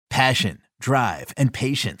Passion, drive, and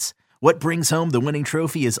patience. What brings home the winning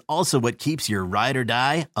trophy is also what keeps your ride or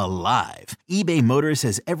die alive. eBay Motors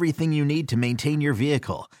has everything you need to maintain your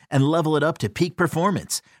vehicle and level it up to peak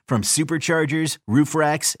performance, from superchargers, roof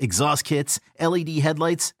racks, exhaust kits, LED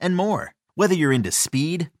headlights, and more. Whether you're into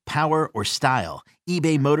speed, power, or style,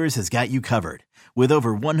 eBay Motors has got you covered. With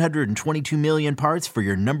over 122 million parts for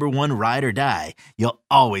your number one ride or die, you'll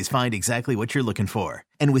always find exactly what you're looking for.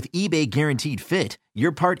 And with eBay Guaranteed Fit,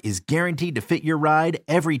 your part is guaranteed to fit your ride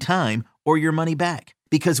every time or your money back.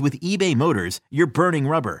 Because with eBay Motors, you're burning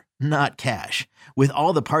rubber, not cash. With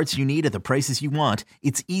all the parts you need at the prices you want,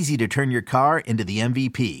 it's easy to turn your car into the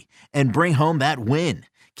MVP and bring home that win.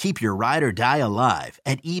 Keep your ride or die alive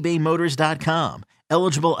at ebaymotors.com.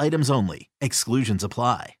 Eligible items only. Exclusions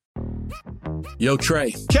apply. Yo,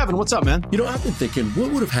 Trey. Kevin, what's up, man? You know, I've been thinking,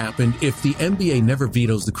 what would have happened if the NBA never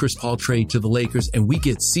vetoes the Chris Paul trade to the Lakers and we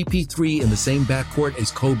get CP3 in the same backcourt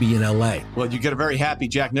as Kobe in LA? Well, you get a very happy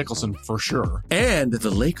Jack Nicholson for sure. And the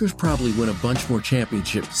Lakers probably win a bunch more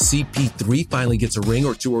championships. CP3 finally gets a ring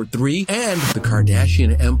or two or three, and the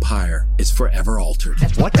Kardashian empire is forever altered.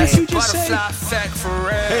 What did you just say?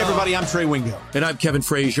 Hey, everybody, I'm Trey Wingo. And I'm Kevin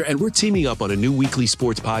Frazier, and we're teaming up on a new weekly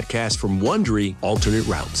sports podcast from Wondery, Alternate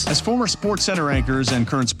Routes. As former Sports Center anchors and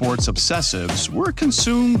current sports obsessives, we're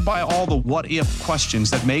consumed by all the what-if questions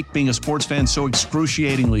that make being a sports fan so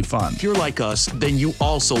excruciatingly fun. If you're like us, then you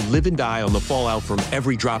also live and die on the fallout from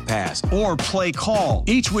every drop pass. Or play call.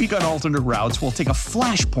 Each week on Alternate Routes, we'll take a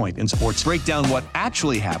flashpoint in sports, break down what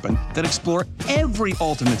actually happened, then explore every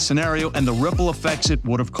alternate scenario and the ripple effects it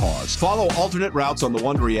would have caused. Follow Alternate Routes on the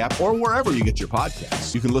Wondery app or wherever you get your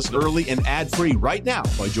podcasts. You can listen early and ad-free right now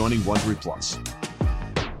by joining Wondery Plus.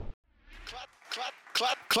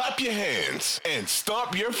 Clap your hands and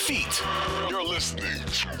stomp your feet. You're listening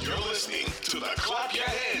to the Clap Your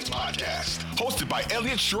Hands podcast, hosted by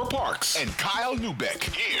Elliot Shore-Parks and Kyle Newbeck.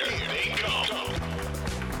 Here they go.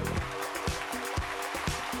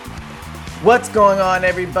 What's going on,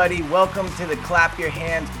 everybody? Welcome to the Clap Your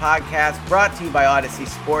Hands podcast, brought to you by Odyssey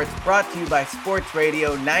Sports, brought to you by Sports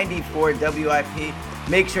Radio 94 WIP.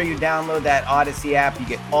 Make sure you download that Odyssey app. You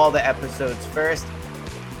get all the episodes first.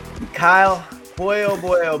 And Kyle, boy, oh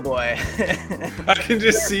boy, oh boy. I can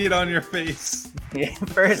just see it on your face. Yeah,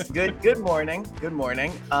 first, good morning. Good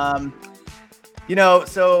morning.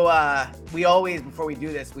 We always, before we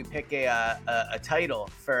do this, we pick a title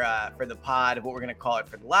for the pod, what we're going to call it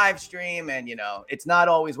for the live stream. And, it's not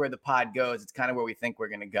always where the pod goes. It's kind of where we think we're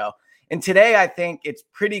going to go. And today, I think it's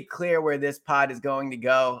pretty clear where this pod is going to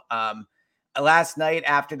go. Last night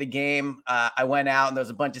after the game, I went out and there was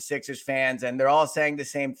a bunch of Sixers fans and they're all saying the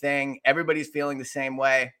same thing. Everybody's feeling the same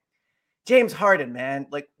way. James Harden, man,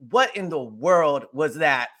 like what in the world was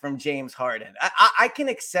that from James Harden? I can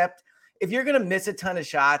accept if you're going to miss a ton of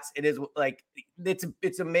shots, it is like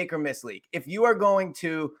it's a make or miss league. If you are going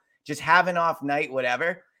to just have an off night,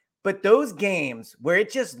 whatever. But those games where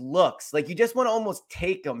it just looks like you just want to almost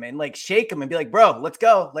take them and like shake them and be like, bro, let's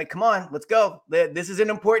go. Like, come on, let's go. This is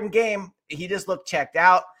an important game. He just looked checked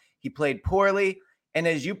out. He played poorly. And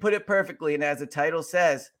as you put it perfectly, and as the title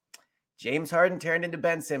says, James Harden turned into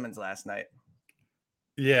Ben Simmons last night.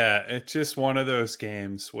 Yeah, it's just one of those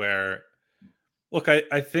games where, look,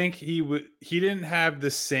 I think he didn't have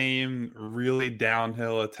the same really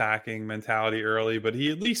downhill attacking mentality early, but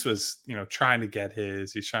he at least was, trying to get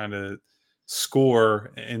his. He's trying to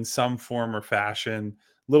score in some form or fashion.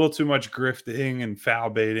 A little too much grifting and foul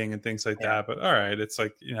baiting and things like that. But all right, it's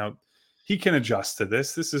like, he can adjust to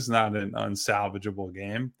this. This is not an unsalvageable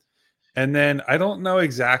game. And then I don't know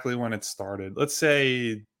exactly when it started. Let's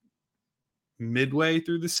say midway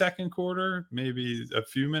through the second quarter, maybe a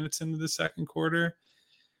few minutes into the second quarter,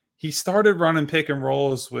 he started running pick and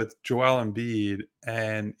rolls with Joel Embiid,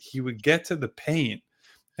 and he would get to the paint,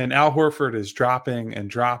 and Al Horford is dropping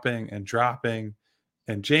and dropping and dropping,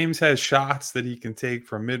 and James has shots that he can take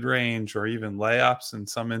from mid-range or even layups in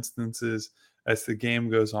some instances as the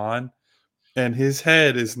game goes on. And his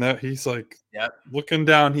head is he's like looking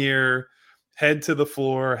down here, head to the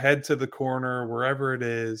floor, head to the corner, wherever it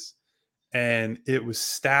is. And it was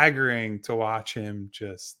staggering to watch him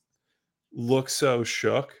just look so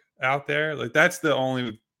shook out there. Like, that's the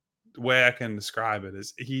only way I can describe it,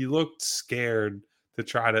 is he looked scared to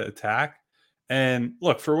try to attack. And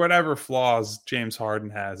look, for whatever flaws James Harden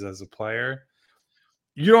has as a player,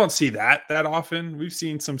 you don't see that often. We've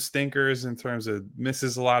seen some stinkers in terms of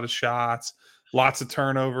misses a lot of shots, lots of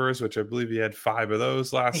turnovers, which I believe he had 5 of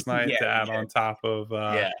those last night to add on top of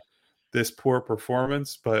this poor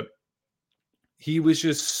performance. But he was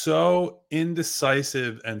just so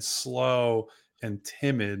indecisive and slow and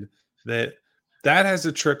timid that that has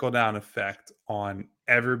a trickle-down effect on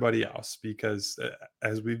everybody else because,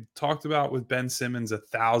 as we've talked about with Ben Simmons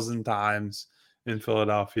 1,000 times in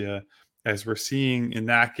Philadelphia, as we're seeing in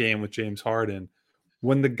that game with James Harden,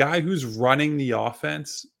 when the guy who's running the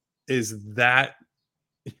offense is that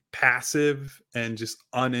passive and just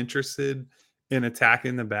uninterested in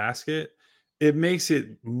attacking the basket, it makes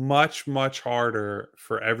it much, much harder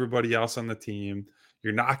for everybody else on the team.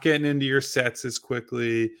 You're not getting into your sets as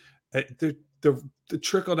quickly. The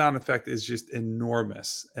trickle down effect is just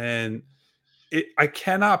enormous. And I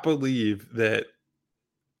cannot believe that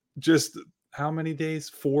just how many days?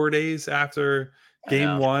 4 days after I game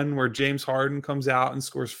know. 1 where James Harden comes out and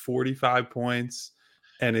scores 45 points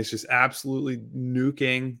and is just absolutely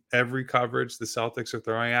nuking every coverage the Celtics are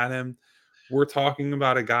throwing at him. We're talking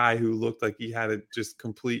about a guy who looked like he had a just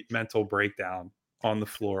complete mental breakdown on the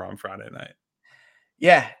floor on Friday night.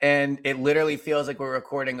 Yeah, and it literally feels like we're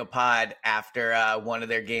recording a pod after one of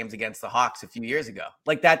their games against the Hawks a few years ago.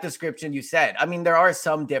 Like that description you said. I mean, there are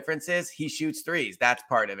some differences. He shoots threes. That's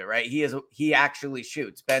part of it, right? He actually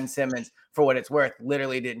shoots. Ben Simmons, for what it's worth,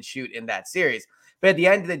 literally didn't shoot in that series. But at the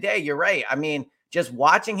end of the day, you're right. I mean, just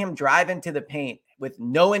watching him drive into the paint with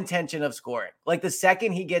no intention of scoring. Like the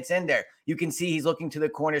second he gets in there, you can see he's looking to the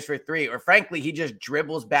corners for three, or frankly, he just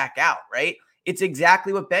dribbles back out, right? It's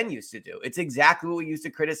exactly what Ben used to do. It's exactly what we used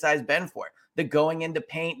to criticize Ben for. The going into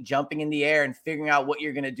paint, jumping in the air, and figuring out what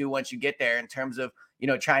you're going to do once you get there in terms of,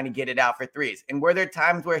 trying to get it out for threes. And were there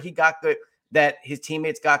times where that his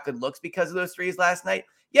teammates got good looks because of those threes last night?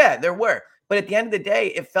 Yeah, there were. But at the end of the day,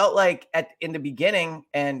 it felt like in the beginning,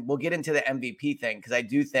 and we'll get into the MVP thing because I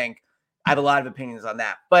do think I have a lot of opinions on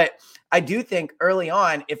that. But I do think early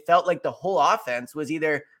on, it felt like the whole offense was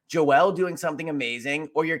either Joel doing something amazing,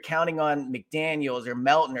 or you're counting on McDaniels or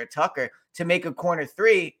Melton or Tucker to make a corner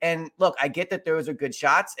three. And look, I get that those are good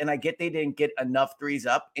shots, and I get they didn't get enough threes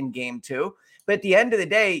up in game 2. But at the end of the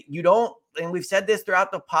day, you don't, and we've said this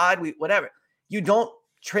throughout the pod, whatever, you don't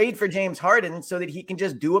trade for James Harden so that he can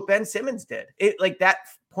just do what Ben Simmons did. It like that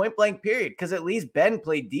point blank period, because at least Ben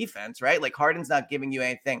played defense, right? Like Harden's not giving you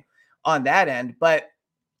anything on that end. But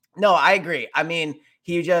no, I agree. I mean,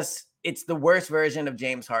 it's the worst version of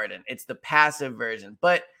James Harden. It's the passive version.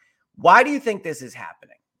 But why do you think this is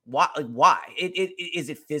happening? Why? Is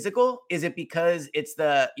it physical? Is it because it's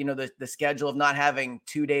the schedule of not having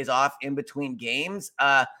 2 days off in between games?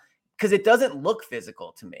 Because it doesn't look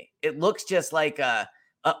physical to me. It looks just like a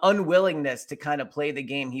unwillingness to kind of play the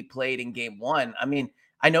game he played in game 1. I mean,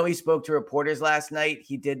 I know he spoke to reporters last night.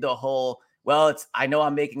 He did the whole, I know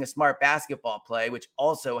I'm making a smart basketball play, which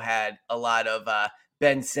also had a lot of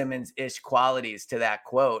Ben Simmons-ish qualities to that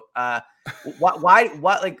quote. Why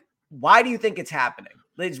do you think it's happening?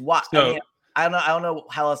 Why? So, I mean, I don't know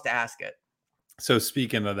how else to ask it. So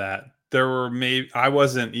speaking of that, I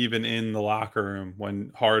wasn't even in the locker room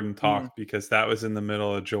when Harden talked because that was in the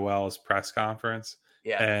middle of Joel's press conference.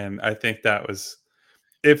 Yeah. And I think that was,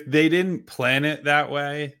 if they didn't plan it that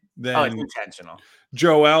way, then it's intentional.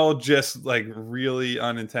 Joel just like really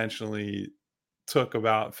unintentionally took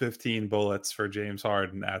about 15 bullets for James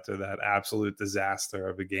Harden after that absolute disaster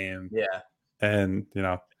of a game. Yeah. And,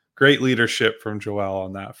 great leadership from Joel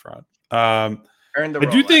on that front. Earned the I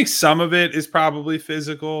do Rolex. think some of it is probably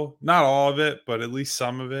physical, not all of it, but at least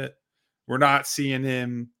some of it. We're not seeing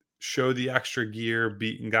him show the extra gear,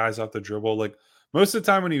 beating guys off the dribble. Like most of the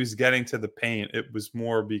time when he was getting to the paint, it was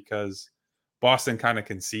more because Boston kind of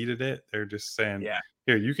conceded it. They're just saying,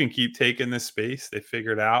 here, you can keep taking this space. They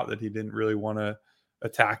figured out that he didn't really want to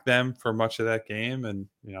attack them for much of that game, and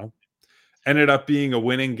ended up being a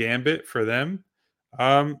winning gambit for them.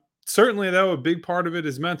 Certainly, though, a big part of it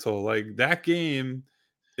is mental. Like that game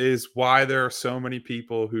is why there are so many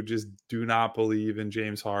people who just do not believe in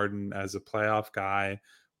James Harden as a playoff guy.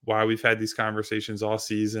 Why we've had these conversations all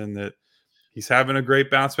season that he's having a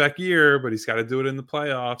great bounce back year, but he's got to do it in the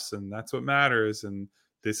playoffs, and that's what matters. And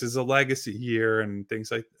this is a legacy year and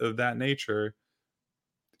things like of that nature.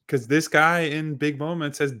 Because this guy in big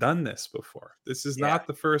moments has done this before. This is not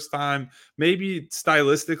the first time. Maybe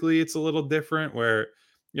stylistically it's a little different where,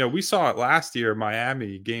 we saw it last year,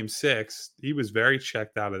 Miami, game 6. He was very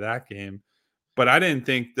checked out of that game. But I didn't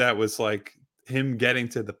think that was like him getting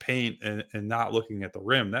to the paint and not looking at the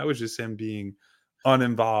rim. That was just him being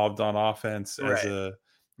uninvolved on offense as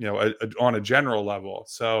on a general level.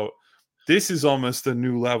 So this is almost a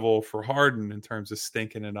new level for Harden in terms of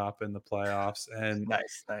stinking it up in the playoffs. And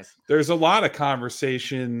nice. There's a lot of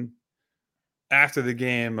conversation after the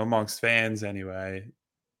game amongst fans anyway,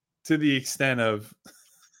 to the extent of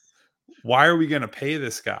why are we going to pay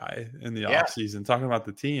this guy in the offseason, talking about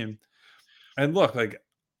the team. And look, like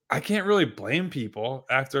I can't really blame people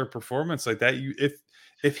after a performance like that.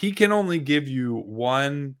 If he can only give you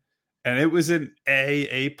one, and it was an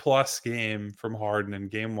A+ game from Harden in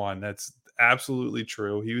game one, that's absolutely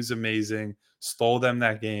true. He was amazing, stole them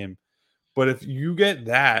that game. But if you get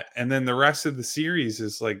that, and then the rest of the series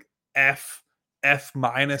is like F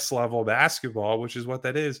minus level basketball, which is what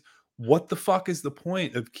that is. What the fuck is the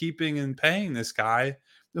point of keeping and paying this guy?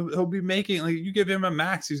 He'll be making, like, you give him a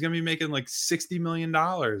max, he's gonna be making like $60 million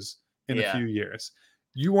in a few years.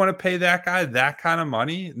 You want to pay that guy that kind of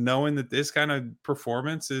money, knowing that this kind of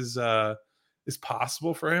performance is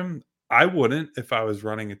possible for him? I wouldn't if I was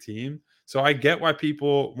running a team. So I get why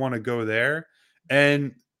people want to go there.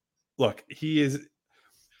 And look,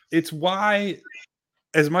 it's why,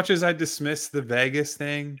 as much as I dismiss the Vegas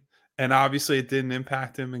thing, and obviously it didn't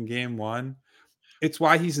impact him in game one, it's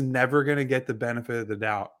why he's never going to get the benefit of the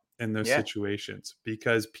doubt in those situations,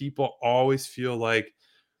 because people always feel like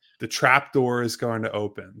the trap door is going to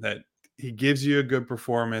open, that he gives you a good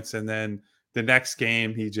performance and then the next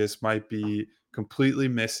game he just might be completely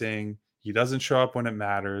missing. He doesn't show up when it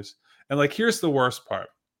matters. And like, here's the worst part.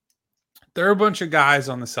 There are a bunch of guys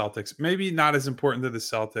on the Celtics, maybe not as important to the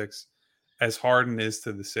Celtics as Harden is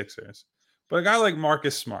to the Sixers, but a guy like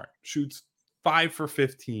Marcus Smart shoots 5 for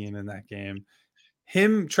 15 in that game.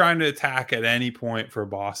 Him trying to attack at any point for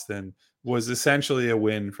Boston was essentially a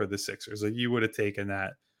win for the Sixers. Like, you would have taken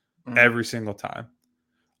that every single time.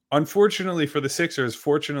 Unfortunately for the Sixers,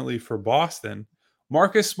 fortunately for Boston,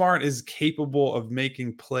 Marcus Smart is capable of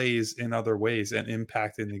making plays in other ways and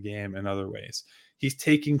impacting the game in other ways. He's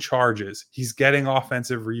taking charges. He's getting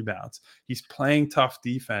offensive rebounds. He's playing tough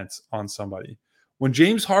defense on somebody. When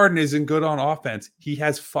James Harden isn't good on offense, he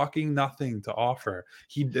has fucking nothing to offer.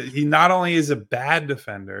 He not only is a bad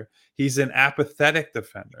defender, he's an apathetic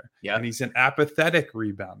defender. Yep. And he's an apathetic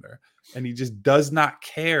rebounder. And he just does not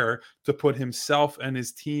care to put himself and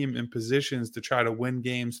his team in positions to try to win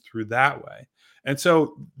games through that way. And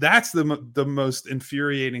so that's the most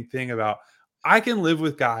infuriating thing about, I can live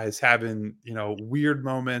with guys having, weird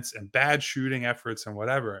moments and bad shooting efforts and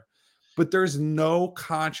whatever, but there's no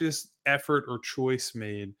conscious effort or choice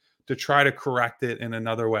made to try to correct it in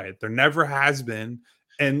another way. There never has been.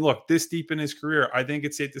 And look, this deep in his career, I think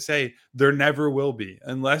it's safe to say there never will be.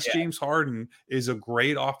 Unless James Harden is a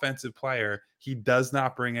great offensive player, he does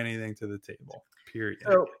not bring anything to the table, period.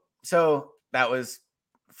 So that was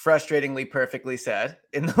frustratingly perfectly said,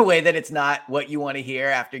 in the way that it's not what you want to hear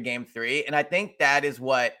after game 3. And I think that is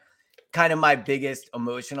what kind of my biggest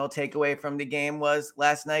emotional takeaway from the game was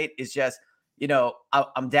last night, is just,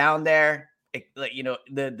 I'm down there,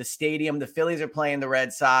 the stadium, the Phillies are playing the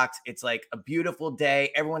Red Sox. It's like a beautiful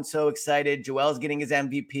day. Everyone's so excited. Joel's getting his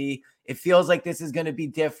MVP. It feels like this is going to be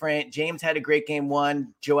different. James had a great game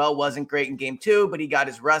 1. Joel wasn't great in game 2, but he got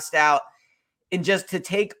his rust out. And just to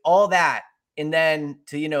take all that, and then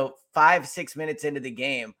to, 5-6 minutes into the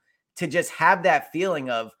game, to just have that feeling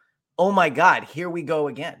of, oh my God, here we go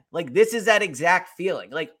again. Like, this is that exact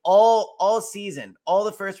feeling. Like, all season, all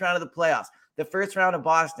the first round of the playoffs, the first round of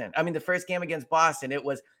the first game against Boston, it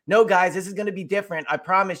was, no, guys, this is going to be different. I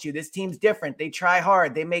promise you, this team's different. They try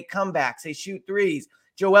hard. They make comebacks. They shoot threes.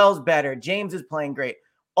 Joel's better. James is playing great.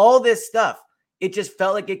 All this stuff. It just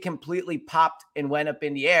felt like it completely popped and went up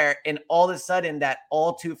in the air. And all of a sudden, that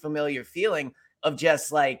all too familiar feeling of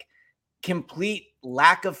just like complete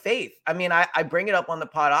lack of faith. I mean, I bring it up on the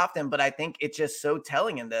pod often, but I think it's just so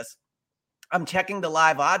telling in this. I'm checking the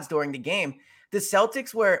live odds during the game. The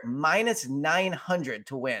Celtics were minus 900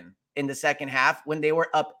 to win in the second half when they were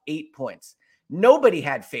up 8 points. Nobody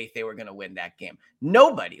had faith they were going to win that game.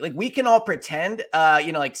 Nobody. Like, we can all pretend,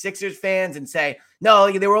 like Sixers fans, and say, no,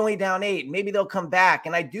 they were only down 8. Maybe they'll come back.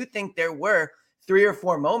 And I do think there were 3 or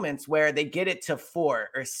 4 moments where they get it to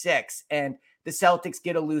 4 or 6 and the Celtics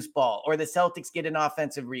get a loose ball, or the Celtics get an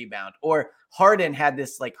offensive rebound, or Harden had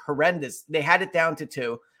this like horrendous, they had it down to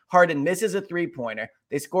 2. Harden misses a 3-pointer.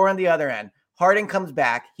 They score on the other end. Harden comes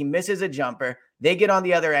back. He misses a jumper. They get on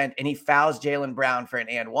the other end, and he fouls Jaylen Brown for an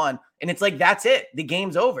and 1. And it's like, that's it. The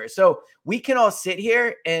game's over. So we can all sit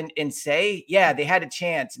here and say, yeah, they had a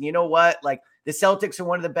chance. And you know what? Like, the Celtics are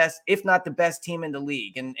one of the best, if not the best team in the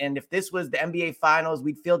league. And if this was the NBA Finals,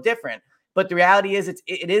 we'd feel different. But the reality is, it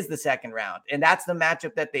is the second round. And that's the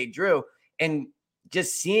matchup that they drew. And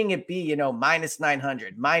just seeing it be, minus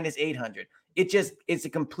 900, minus 800, it's a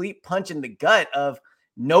complete punch in the gut of,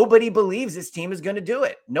 nobody believes this team is going to do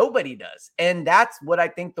it. Nobody does. And that's what I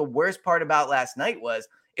think the worst part about last night was.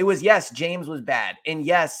 It was, yes, James was bad. And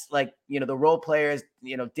yes, the role players,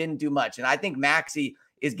 didn't do much. And I think Maxey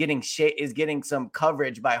is getting some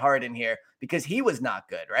coverage by Harden here because he was not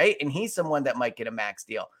good, right? And he's someone that might get a max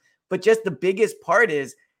deal. But just the biggest part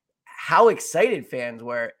is how excited fans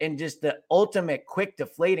were and just the ultimate quick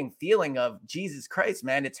deflating feeling of Jesus Christ,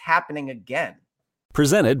 man, it's happening again.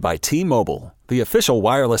 Presented by T-Mobile, the official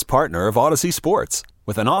wireless partner of Odyssey Sports.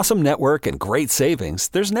 With an awesome network and great savings,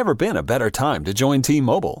 there's never been a better time to join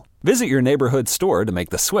T-Mobile. Visit your neighborhood store to make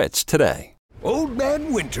the switch today. Old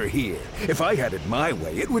Man Winter here. If I had it my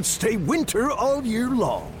way, it would stay winter all year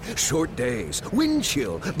long. Short days, wind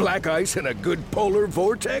chill, black ice, and a good polar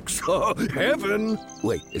vortex. Oh, heaven.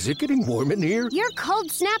 Wait, is it getting warm in here? Your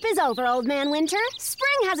cold snap is over, Old Man Winter.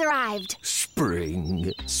 Spring has arrived.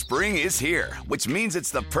 Spring. Spring is here, which means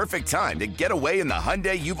it's the perfect time to get away in the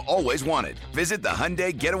Hyundai you've always wanted. Visit the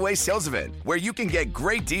Hyundai Getaway Sales Event, where you can get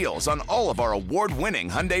great deals on all of our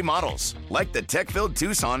award-winning Hyundai models, like the tech-filled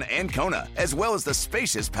Tucson and Kona, as well as the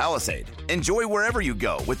spacious Palisade. Enjoy wherever you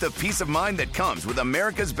go with the peace of mind that comes with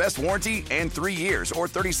America's best warranty and 3 years or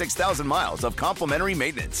 36,000 miles of complimentary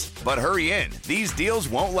maintenance. But hurry in, these deals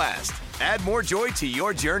won't last. Add more joy to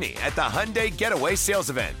your journey at the Hyundai Getaway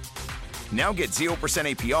Sales Event. Now get 0%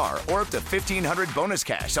 APR or up to $1,500 bonus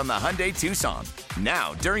cash on the Hyundai Tucson.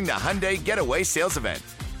 Now, during the Hyundai Getaway Sales Event.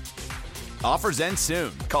 Offers end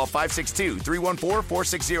soon. Call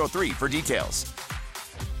 562-314-4603 for details.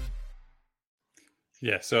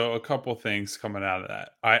 Yeah, so a couple things coming out of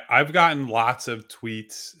that. I've gotten lots of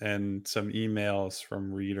tweets and some emails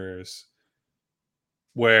from readers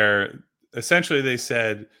where essentially they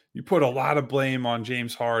said, you put a lot of blame on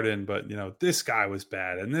James Harden, but this guy was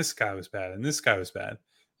bad and this guy was bad and this guy was bad.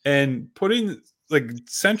 And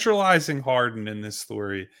centralizing Harden in this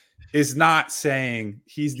story is not saying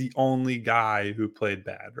he's the only guy who played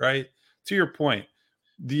bad, right? To your point,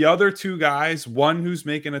 the other two guys, one who's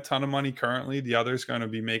making a ton of money currently, the other's going to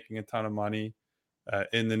be making a ton of money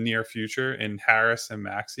in the near future, in Harris and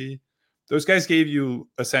Maxey. Those guys gave you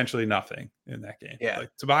essentially nothing in that game. Yeah.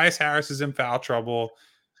 Tobias Harris is in foul trouble,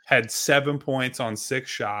 had 7 points on 6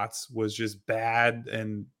 shots, was just bad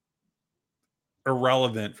and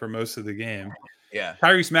irrelevant for most of the game. Yeah.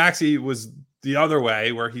 Tyrese Maxey was the other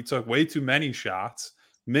way, where he took way too many shots,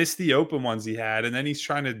 missed the open ones he had, and then he's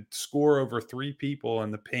trying to score over 3 people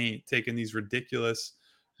in the paint, taking these ridiculous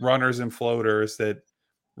runners and floaters that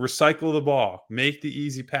recycle the ball, make the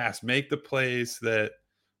easy pass, make the plays that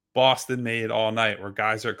Boston made all night, where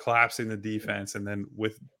guys are collapsing the defense, and then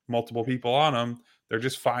with multiple people on them, they're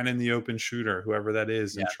just finding the open shooter, whoever that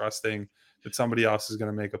is, and trusting that somebody else is going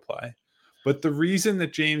to make a play. But the reason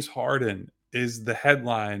that James Harden is the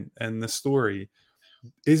headline and the story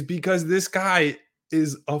is because this guy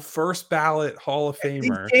is a first ballot Hall of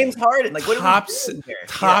Famer. He's James Harden, like, what are we doing here?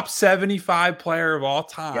 Top 75 player of all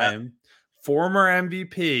time, former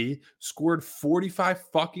MVP, scored 45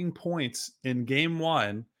 fucking points in game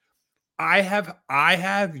 1. I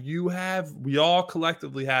have, you have, we all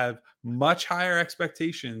collectively have much higher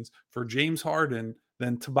expectations for James Harden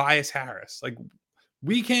than Tobias Harris. Like,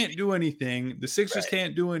 we can't do anything. The Sixers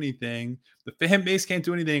can't do anything. The fan base can't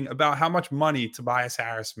do anything about how much money Tobias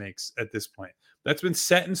Harris makes at this point. That's been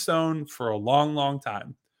set in stone for a long, long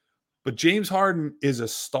time. But James Harden is a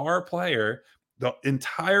star player. The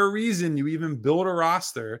entire reason you even build a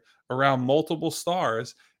roster around multiple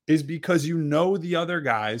stars is because the other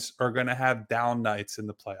guys are going to have down nights in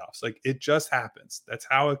the playoffs. Like, it just happens. That's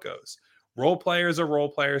how it goes. Role players are role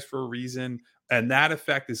players for a reason. And that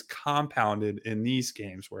effect is compounded in these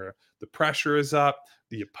games where the pressure is up,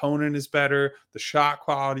 the opponent is better, the shot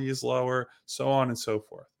quality is lower, so on and so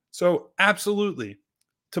forth. So absolutely,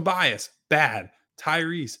 Tobias, bad.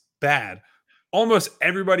 Tyrese, bad. Almost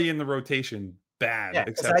everybody in the rotation, bad,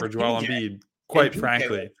 except for Joel Embiid, quite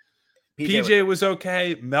frankly. PJ was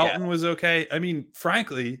okay. Melton was okay. I mean,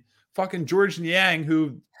 frankly, fucking George Niang,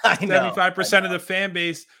 who 75% of the fan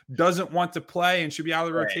base doesn't want to play and should be out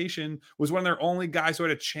of the rotation, was one of their only guys who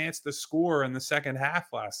had a chance to score in the second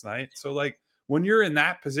half last night. So, like, when you're in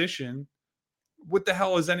that position, what the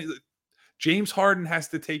hell is James Harden has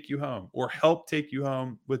to take you home or help take you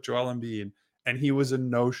home with Joel Embiid, and he was a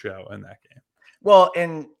no-show in that game. Well,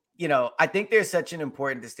 and, I think there's such an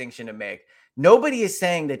important distinction to make. Nobody is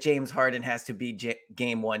saying that James Harden has to be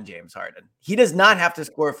game 1 James Harden. He does not have to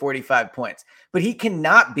score 45 points, but he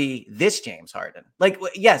cannot be this James Harden. Like,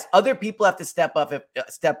 yes, other people have to step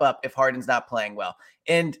up if Harden's not playing well.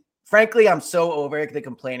 And frankly, I'm so over the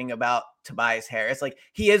complaining about Tobias Harris. Like,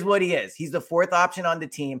 he is what he is. He's the 4th option on the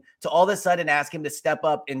team. To all of a sudden ask him to step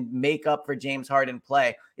up and make up for James Harden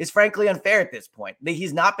play is frankly unfair at this point.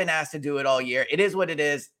 He's not been asked to do it all year. It is what it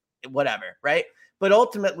is, whatever, right? But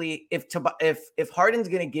ultimately, if Harden's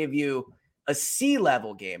going to give you a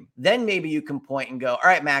C-level game, then maybe you can point and go, all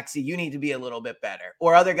right, Maxey, you need to be a little bit better,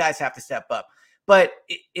 or other guys have to step up. But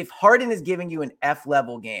if Harden is giving you an F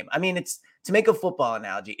level game, I mean, it's to make a football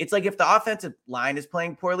analogy. It's like if the offensive line is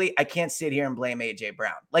playing poorly, I can't sit here and blame AJ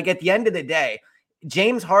Brown. Like at the end of the day,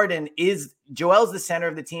 James Harden Joel's the center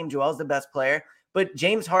of the team. Joel's the best player, but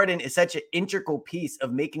James Harden is such an integral piece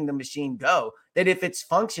of making the machine go that if it's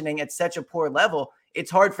functioning at such a poor level,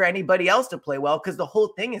 it's hard for anybody else to play well because the whole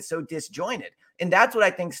thing is so disjointed. And that's what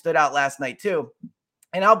I think stood out last night too.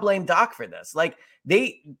 And I'll blame Doc for this. Like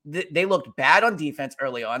they looked bad on defense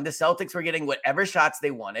early on. The Celtics were getting whatever shots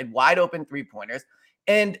they wanted, wide open 3-pointers.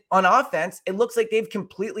 And on offense, it looks like they've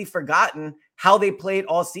completely forgotten how they played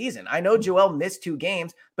all season. I know Joel missed 2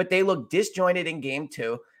 games, but they look disjointed in game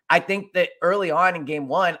 2. I think that early on in game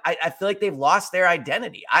 1, I feel like they've lost their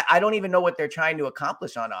identity. I don't even know what they're trying to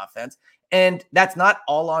accomplish on offense. And that's not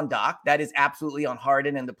all on Doc. That is absolutely on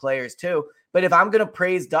Harden and the players too. But if I'm going to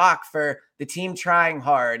praise Doc for the team trying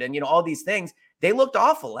hard and, all these things, they looked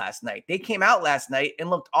awful last night. They came out last night and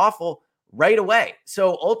looked awful right away.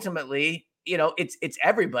 So ultimately, it's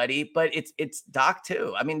everybody, but it's Doc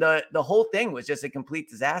too. I mean, the whole thing was just a complete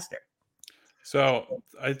disaster. So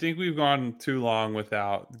I think we've gone too long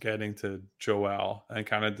without getting to Joel and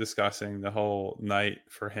kind of discussing the whole night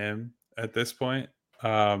for him at this point.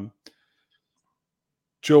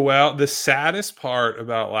 Joel, the saddest part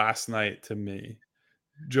about last night to me,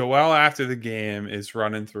 Joel after the game is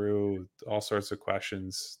running through all sorts of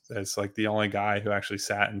questions as like the only guy who actually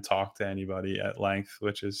sat and talked to anybody at length,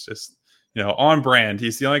 which is just, on brand.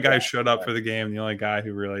 He's the only guy who showed up for the game, the only guy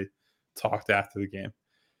who really talked after the game.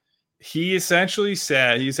 He essentially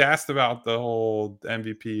said, he's asked about the whole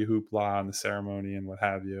MVP hoopla and the ceremony and what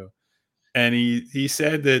have you. And he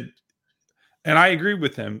said that, and I agree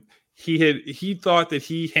with him, he thought that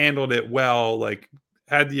he handled it well, like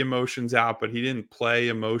had the emotions out, but he didn't play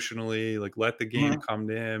emotionally, like let the game come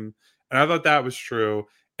to him. And I thought that was true.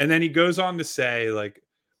 And then he goes on to say, like,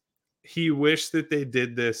 he wished that they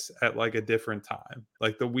did this at like a different time,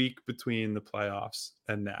 like the week between the playoffs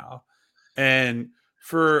and now. And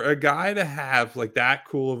for a guy to have like that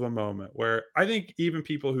cool of a moment where I think even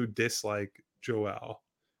people who dislike Joel,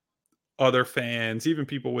 other fans, even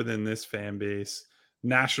people within this fan base,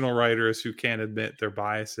 national writers who can't admit their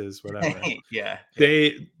biases, whatever. Yeah.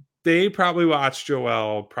 They probably watched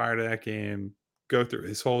Joel prior to that game, go through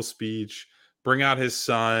his whole speech, bring out his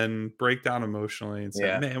son, break down emotionally and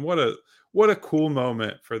say, man, what a cool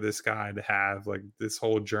moment for this guy to have, like this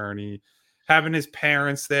whole journey, having his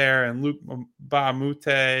parents there and Luke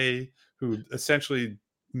Bamute, who essentially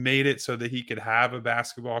made it so that he could have a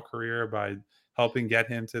basketball career by helping get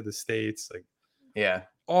him to the States. Like, yeah.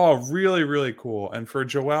 Oh, really, really cool. And for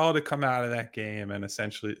Joel to come out of that game and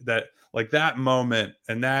essentially that moment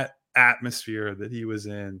and that atmosphere that he was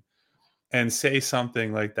in and say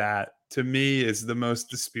something like that, to me is the most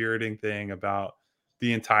dispiriting thing about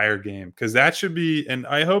the entire game. Because that should be, and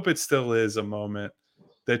I hope it still is, a moment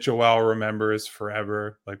that Joel remembers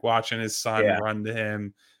forever. Like watching his son run to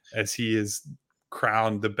him as he is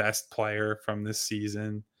crowned the best player from this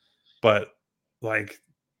season. But like,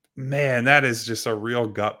 man, that is just a real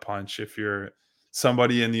gut punch if you're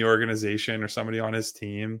somebody in the organization or somebody on his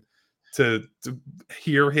team to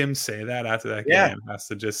hear him say that after that game has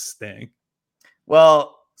to just sting.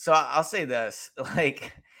 Well, so I'll say this,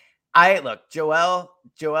 like Joel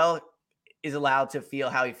is allowed to feel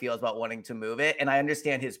how he feels about wanting to move it. And I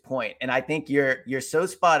understand his point. And I think you're so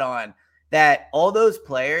spot on that all those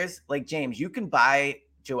players, like James, you can buy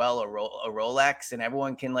Joel a Rolex and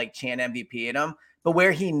everyone can like chant MVP at him. But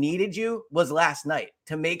where he needed you was last night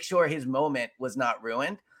to make sure his moment was not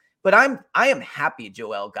ruined. But I am happy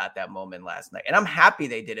Joel got that moment last night. And I'm happy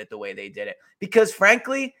they did it the way they did it. Because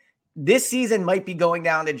frankly, this season might be going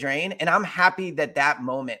down the drain. And I'm happy that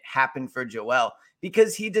moment happened for Joel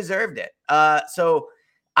because he deserved it. So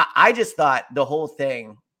I just thought the whole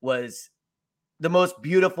thing was the most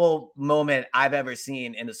beautiful moment I've ever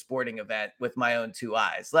seen in a sporting event with my own 2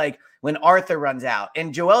 eyes. Like when Arthur runs out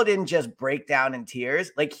and Joel didn't just break down in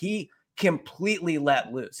tears, like he completely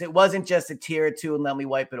let loose. It wasn't just a tear or two and let me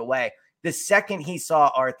wipe it away. The second he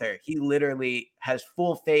saw Arthur, he literally has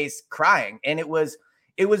full face crying, and it was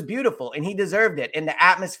beautiful, and he deserved it. And the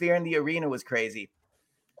atmosphere in the arena was crazy.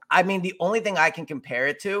 I mean, the only thing I can compare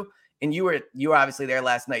it to, and you were obviously there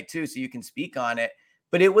last night too, so you can speak on it,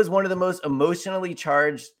 but it was one of the most emotionally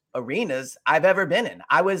charged arenas I've ever been in.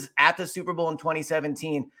 I was at the Super Bowl in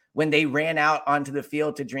 2017 when they ran out onto the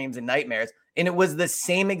field to Dreams and Nightmares, and it was the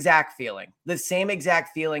same exact feeling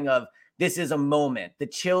of this is a moment, the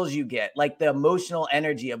chills you get, like the emotional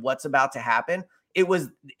energy of what's about to happen. It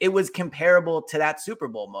was comparable to that Super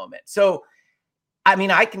Bowl moment. So I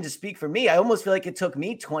mean, I can just speak for me. I almost feel like it took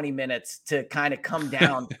me 20 minutes to kind of come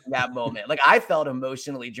down from that moment. Like I felt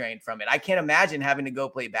emotionally drained from it. I can't imagine having to go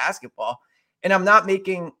play basketball. And I'm not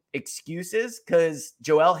making excuses because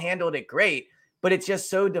Joel handled it great, but it's just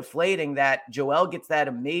so deflating that Joel gets that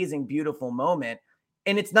amazing, beautiful moment.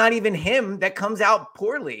 And it's not even him that comes out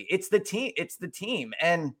poorly. It's the team. It's the team.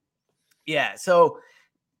 And yeah, so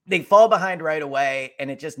they fall behind right away.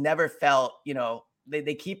 And it just never felt,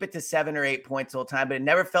 they keep it to 7 or 8 points all the time, but it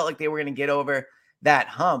never felt like they were going to get over that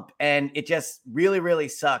hump. And it just really, really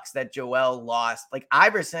sucks that Joel lost. Like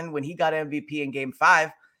Iverson, when he got MVP in game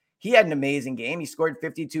 5, he had an amazing game. He scored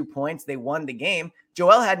 52 points. They won the game.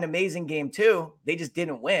 Joel had an amazing game too. They just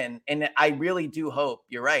didn't win. And I really do hope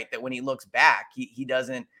you're right that when he looks back, he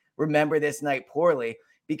doesn't remember this night poorly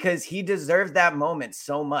because he deserves that moment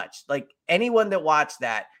so much. Like anyone that watched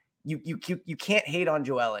that, you can't hate on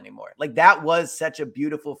Joel anymore. Like that was such a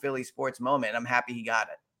beautiful Philly sports moment. I'm happy he got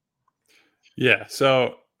it. Yeah.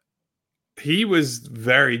 So he was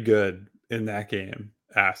very good in that game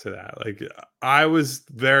after that. Like I was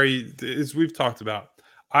as we've talked about,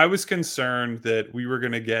 I was concerned that we were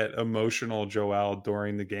going to get emotional Joel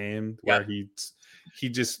during the game where he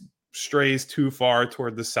just strays too far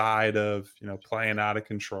toward the side of, playing out of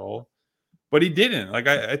control. But he didn't. Like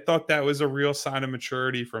I thought that was a real sign of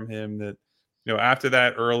maturity from him that, after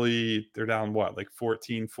that early, they're down like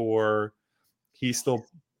 14-4. He still,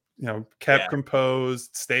 kept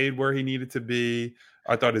composed, stayed where he needed to be.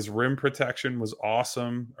 I thought his rim protection was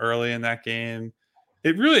awesome early in that game.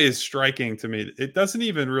 It really is striking to me. It doesn't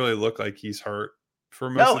even really look like he's hurt for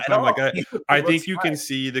most of the time. Like I think you can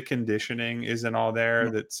see the conditioning isn't all there.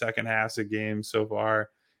 That second half of game so far,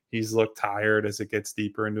 he's looked tired as it gets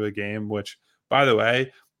deeper into a game, which, by the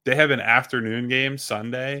way, they have an afternoon game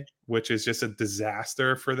Sunday, which is just a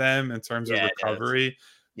disaster for them in terms of recovery.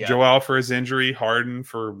 Yeah. Joel for his injury, Harden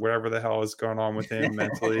for whatever the hell is going on with him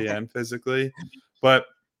mentally and physically. But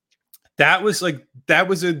that was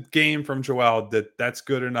a game from Joel that's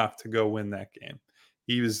good enough to go win that game.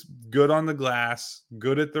 He was good on the glass,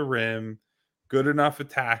 good at the rim, good enough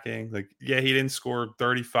attacking. Like, yeah, he didn't score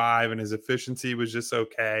 35 and his efficiency was just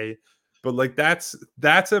okay. But like that's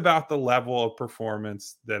about the level of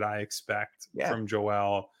performance that I expect from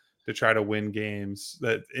Joel to try to win games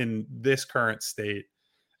that in this current state.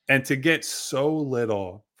 And to get so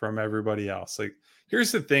little from everybody else. Like,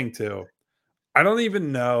 here's the thing, too. I don't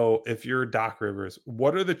even know if you're Doc Rivers,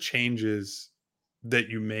 what are the changes that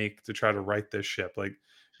you make to try to right this ship? Like,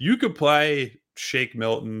 you could play Shake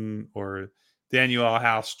Milton or Daniel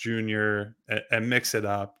House Jr. and mix it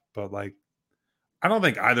up. But, like, I don't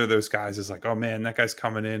think either of those guys is like, oh, man, that guy's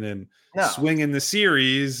coming in and swinging the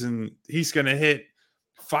series and he's going to hit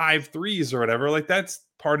 5 threes or whatever. Like, that's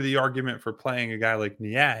part of the argument for playing a guy like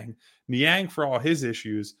Niang. Niang, for all his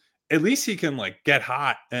issues, at least he can like get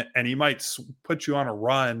hot and he might put you on a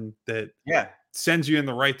run that sends you in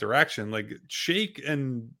the right direction. Like Shake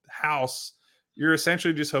and House, you're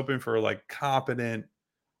essentially just hoping for like competent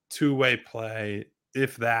two-way play,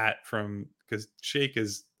 if that, because Shake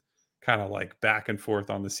is kind of like back and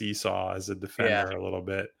forth on the seesaw as a defender a little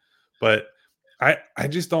bit. But I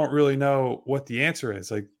just don't really know what the answer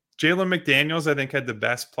is. Like, Jalen McDaniels, I think, had the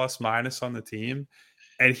best plus minus on the team.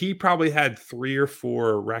 And he probably had 3 or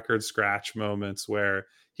 4 record scratch moments where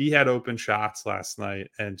he had open shots last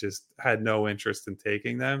night and just had no interest in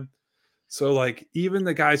taking them. So, like, even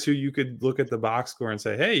the guys who you could look at the box score and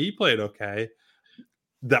say, hey, he played okay.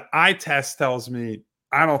 The eye test tells me,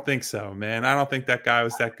 I don't think so, man. I don't think that guy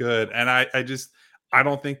was that good. And I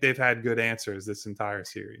don't think they've had good answers this entire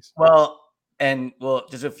series. Well,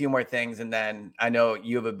 just a few more things, and then I know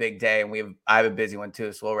you have a big day, and I have a busy one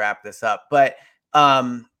too, so we'll wrap this up. But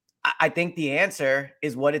I think the answer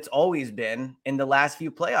is what it's always been in the last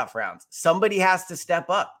few playoff rounds. Somebody has to step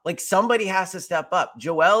up. Like, somebody has to step up.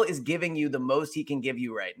 Joel is giving you the most he can give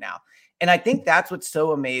you right now, and I think that's what's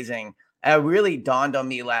so amazing. It really dawned on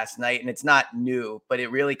me last night, and it's not new, but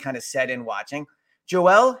it really kind of set in watching.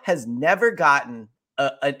 Joel has never gotten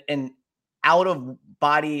an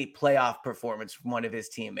out-of-body playoff performance from one of his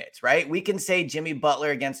teammates, right? We can say Jimmy Butler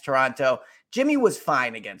against Toronto. Jimmy was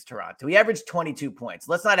fine against Toronto. He averaged 22 points.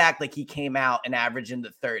 Let's not act like he came out and averaged in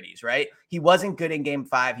the 30s, right? He wasn't good in game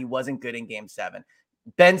 5. He wasn't good in game 7.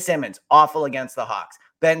 Ben Simmons, awful against the Hawks.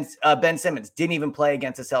 Ben Simmons didn't even play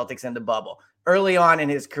against the Celtics in the bubble. Early on in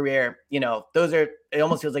his career, it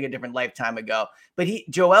almost feels like a different lifetime ago. But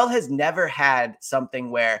Joel has never had something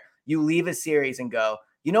where you leave a series and go,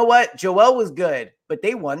 you know what? Joel was good, but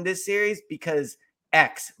they won this series because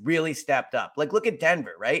X really stepped up. Like, look at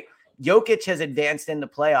Denver, right? Jokic has advanced in the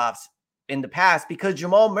playoffs in the past because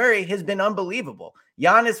Jamal Murray has been unbelievable.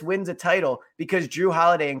 Giannis wins a title because Drew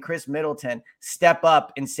Holiday and Chris Middleton step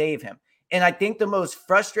up and save him. And I think the most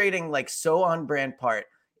frustrating, like so on brand part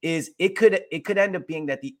is it could end up being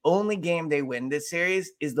that the only game they win this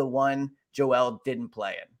series is the one Joel didn't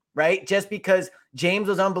play in, right? Just because James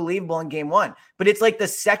was unbelievable in game one. But it's like the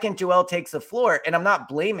second Joel takes the floor, and I'm not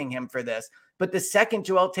blaming him for this, but the second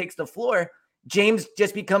Joel takes the floor, James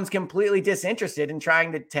just becomes completely disinterested in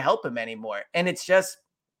trying to help him anymore. And it's just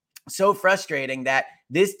so frustrating that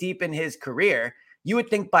this deep in his career, you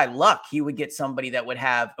would think by luck he would get somebody that would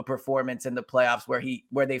have a performance in the playoffs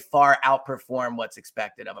where they far outperform what's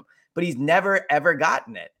expected of him. But he's never, ever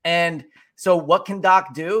gotten it. And so what can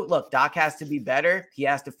Doc do? Look, Doc has to be better. He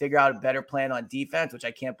has to figure out a better plan on defense, which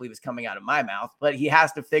I can't believe is coming out of my mouth. But he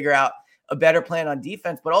has to figure out a better plan on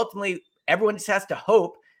defense. But ultimately, everyone just has to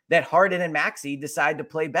hope that Harden and Maxey decide to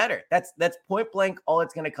play better. That's point blank all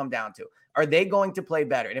it's going to come down to. Are they going to play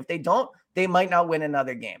better? And if they don't, they might not win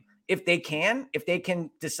another game. If they can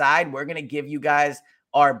decide we're going to give you guys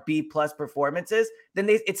our B+ performances, then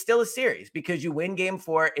it's still a series because you win game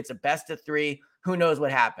 4. It's a best of 3. Who knows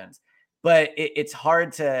what happens? But it's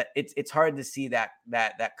hard to see that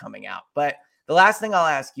coming out. But the last thing I'll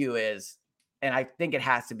ask you is, and I think it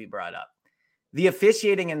has to be brought up, the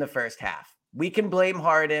officiating in the first half. We can blame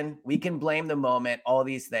Harden. We can blame the moment, all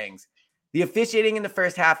these things. The officiating in the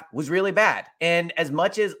first half was really bad. And as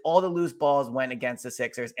much as all the loose balls went against the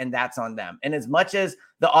Sixers, and that's on them, and as much as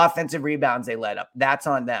the offensive rebounds they let up, that's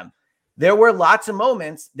on them, there were lots of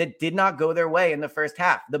moments that did not go their way in the first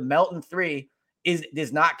half. The Melton 3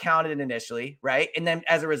 is not counted initially, right? And then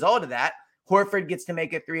as a result of that, Horford gets to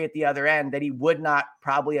make a 3 at the other end that he would not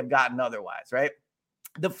probably have gotten otherwise, right?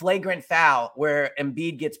 The flagrant foul where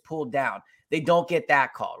Embiid gets pulled down, they don't get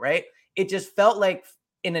that call, right? It just felt like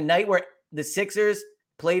in a night where the Sixers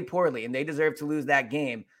played poorly and they deserve to lose that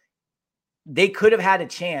game, they could have had a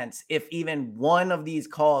chance if even one of these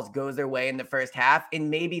calls goes their way in the first half. And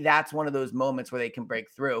maybe that's one of those moments where they can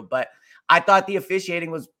break through. But I thought the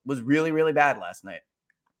officiating was really, really bad last night.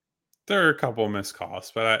 There are a couple of missed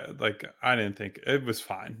calls, but I didn't think it was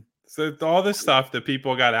fine. So all this stuff that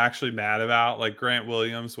people got actually mad about, like Grant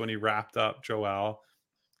Williams when he wrapped up Joel,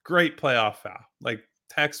 great playoff foul, like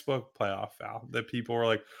textbook playoff foul that people were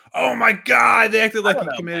like, oh my God, they acted like he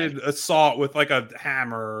committed assault with like a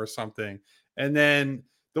hammer or something. And then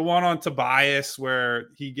the one on Tobias where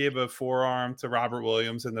he gave a forearm to Robert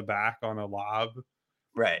Williams in the back on a lob.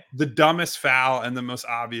 Right. The dumbest foul and the most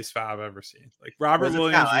obvious foul I've ever seen. Like Robert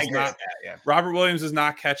Williams is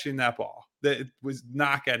not catching that ball. That was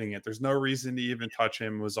not getting it. There's no reason to even touch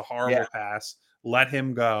him. It was a horrible pass. Let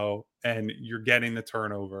him go, and you're getting the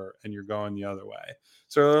turnover, and you're going the other way.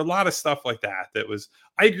 So there are a lot of stuff like that.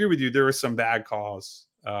 I agree with you. There were some bad calls,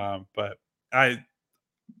 but I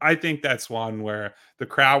think that's one where the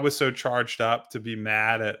crowd was so charged up to be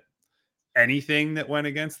mad at anything that went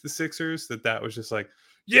against the Sixers that was just like,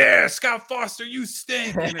 yeah, Scott Foster, you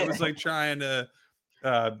stink. And it was like trying to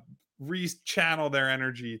re-channel their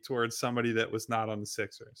energy towards somebody that was not on the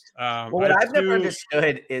Sixers. What I've never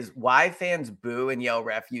understood is why fans boo and yell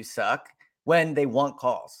ref, you suck, when they want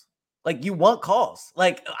calls. Like, you want calls.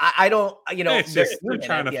 Like, I don't, it's just, they're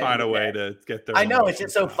trying to find a way to get their. I know, it's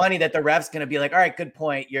just so funny that the ref's going to be like, all right, good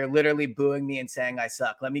point. You're literally booing me and saying I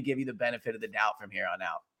suck. Let me give you the benefit of the doubt from here on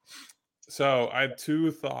out. So I have 2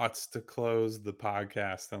 thoughts to close the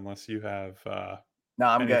podcast, unless you have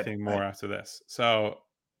I'm anything good. more after this. So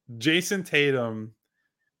Jason Tatum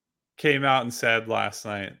came out and said last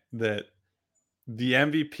night that the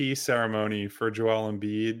MVP ceremony for Joel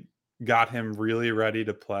Embiid got him really ready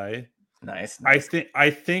to play. Nice. I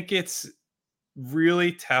think it's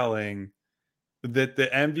really telling that the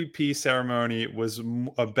MVP ceremony was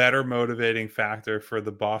a better motivating factor for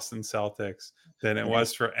the Boston Celtics than it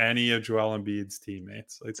was for any of Joel Embiid's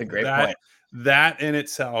teammates. It's a great point. That in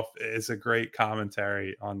itself is a great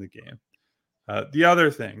commentary on the game. The other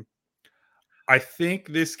thing, I think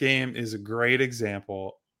this game is a great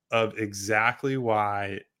example of exactly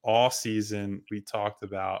why all season we talked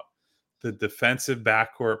about the defensive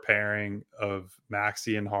backcourt pairing of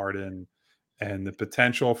Maxey and Harden and the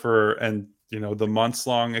potential for, the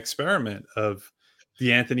months-long experiment of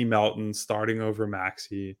DeAnthony Melton starting over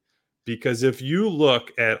Maxey. Because if you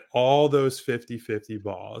look at all those 50-50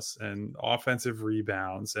 balls and offensive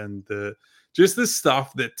rebounds and the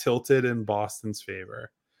stuff that tilted in Boston's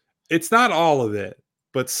favor, it's not all of it,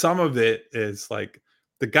 but some of it is like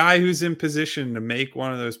the guy who's in position to make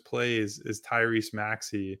one of those plays is Tyrese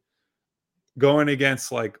Maxey going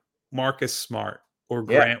against like Marcus Smart or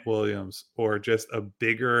Grant Williams or just a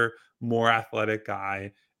bigger, more athletic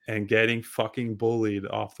guy. and getting fucking bullied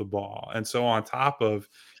off the ball. And so on top of,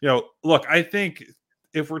 look, I think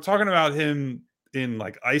if we're talking about him in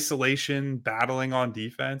like isolation, battling on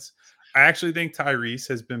defense, I actually think Tyrese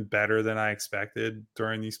has been better than I expected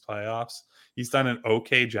during these playoffs. He's done an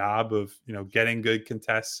okay job of, getting good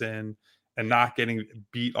contests in and not getting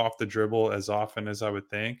beat off the dribble as often as I would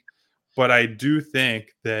think. But I do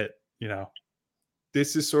think that,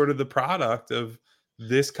 this is sort of the product of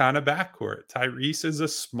this kind of backcourt. Tyrese is a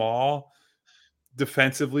small,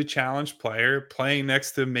 defensively challenged player playing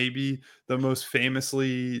next to maybe the most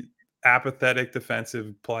famously apathetic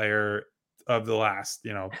defensive player of the last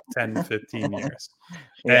 10 15 years.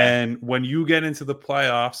 Yeah. And when you get into the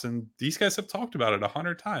playoffs, and these guys have talked about it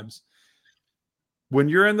 100 times, when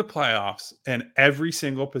you're in the playoffs and every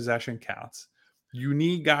single possession counts, you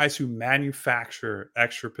need guys who manufacture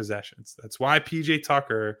extra possessions. That's why PJ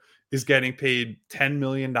Tucker is getting paid $10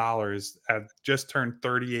 million at just turned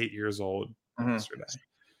 38 years old yesterday.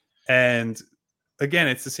 And again,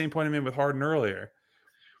 it's the same point I made with Harden earlier.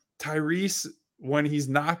 Tyrese, when he's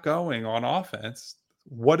not going on offense,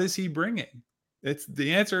 what is he bringing?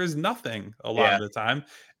 The answer is nothing a lot of the time.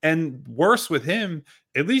 And worse with him,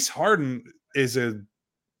 at least Harden is a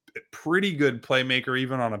pretty good playmaker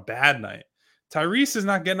even on a bad night. Tyrese is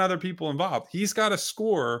not getting other people involved. He's got to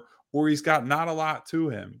score or he's got not a lot to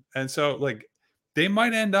him. And so like they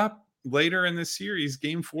might end up later in this series,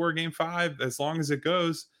 game 4, game 5, as long as it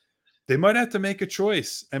goes, they might have to make a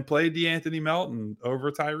choice and play DeAnthony Melton over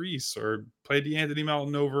Tyrese or play DeAnthony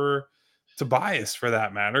Melton over Tobias for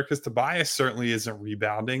that matter, because Tobias certainly isn't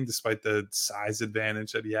rebounding despite the size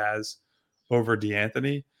advantage that he has over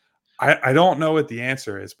DeAnthony. I don't know what the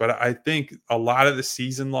answer is, but I think a lot of the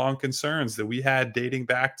season-long concerns that we had dating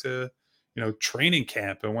back to, training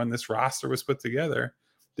camp and when this roster was put together,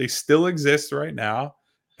 they still exist right now.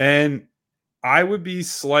 And I would be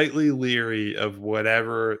slightly leery of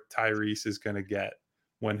whatever Tyrese is going to get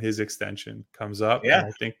when his extension comes up. Yeah. And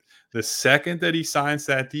I think the second that he signs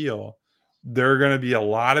that deal, there are going to be a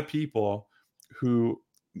lot of people who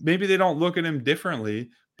maybe they don't look at him differently,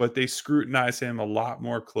 but they scrutinize him a lot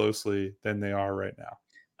more closely than they are right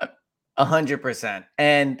now. 100%.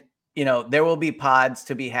 And, there will be pods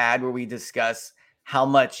to be had where we discuss how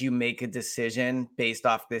much you make a decision based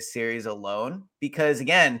off this series alone. Because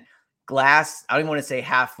again, glass, I don't even want to say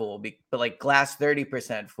half full, but like glass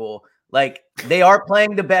 30% full. Like they are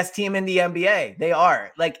playing the best team in the NBA. They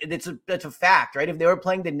are. Like it's a fact, right? If they were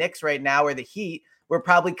playing the Knicks right now or the Heat, we're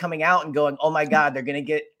probably coming out and going, oh my God, they're going to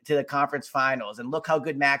get to the conference finals. And look how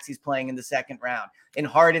good Maxi's playing in the second round. And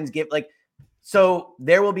Harden's so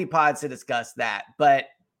there will be pods to discuss that. But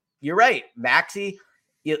you're right. Maxi,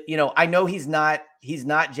 I know he's not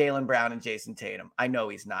Jaylen Brown and Jason Tatum. I know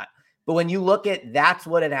he's not. But when you look at that's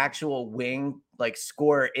what an actual wing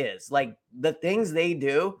scorer is. Like the things they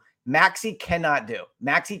do, Maxi cannot do.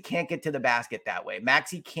 Maxi can't get to the basket that way.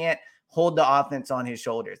 Maxi can't hold the offense on his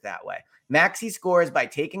shoulders that way. Maxi scores by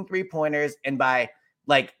taking 3-pointers and by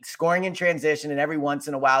scoring in transition. And every once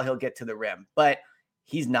in a while, he'll get to the rim, but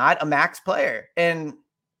he's not a max player. And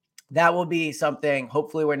that will be something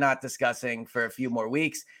hopefully we're not discussing for a few more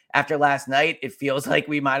weeks. After last night, it feels like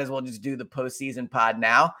we might as well just do the postseason pod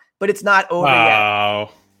now, but it's not over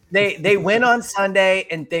yet. They win on Sunday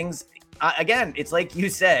and things, again, it's like you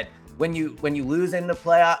said, when you lose in the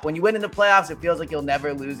playoff, when you win in the playoffs, it feels like you'll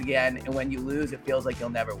never lose again. And when you lose, it feels like you'll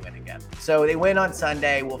never win again. So they win on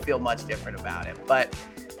Sunday. We'll feel much different about it. But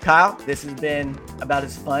Kyle, this has been about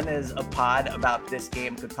as fun as a pod about this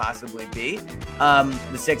game could possibly be.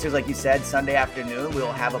 The Sixers, like you said, Sunday afternoon,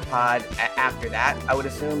 we'll have a pod after that. I would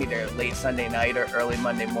assume either late Sunday night or early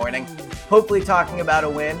Monday morning. Hopefully talking about a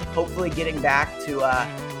win, hopefully getting back to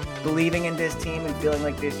believing in this team and feeling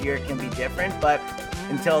like this year can be different. But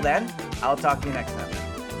until then, I'll talk to you next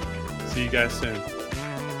time. See you guys soon.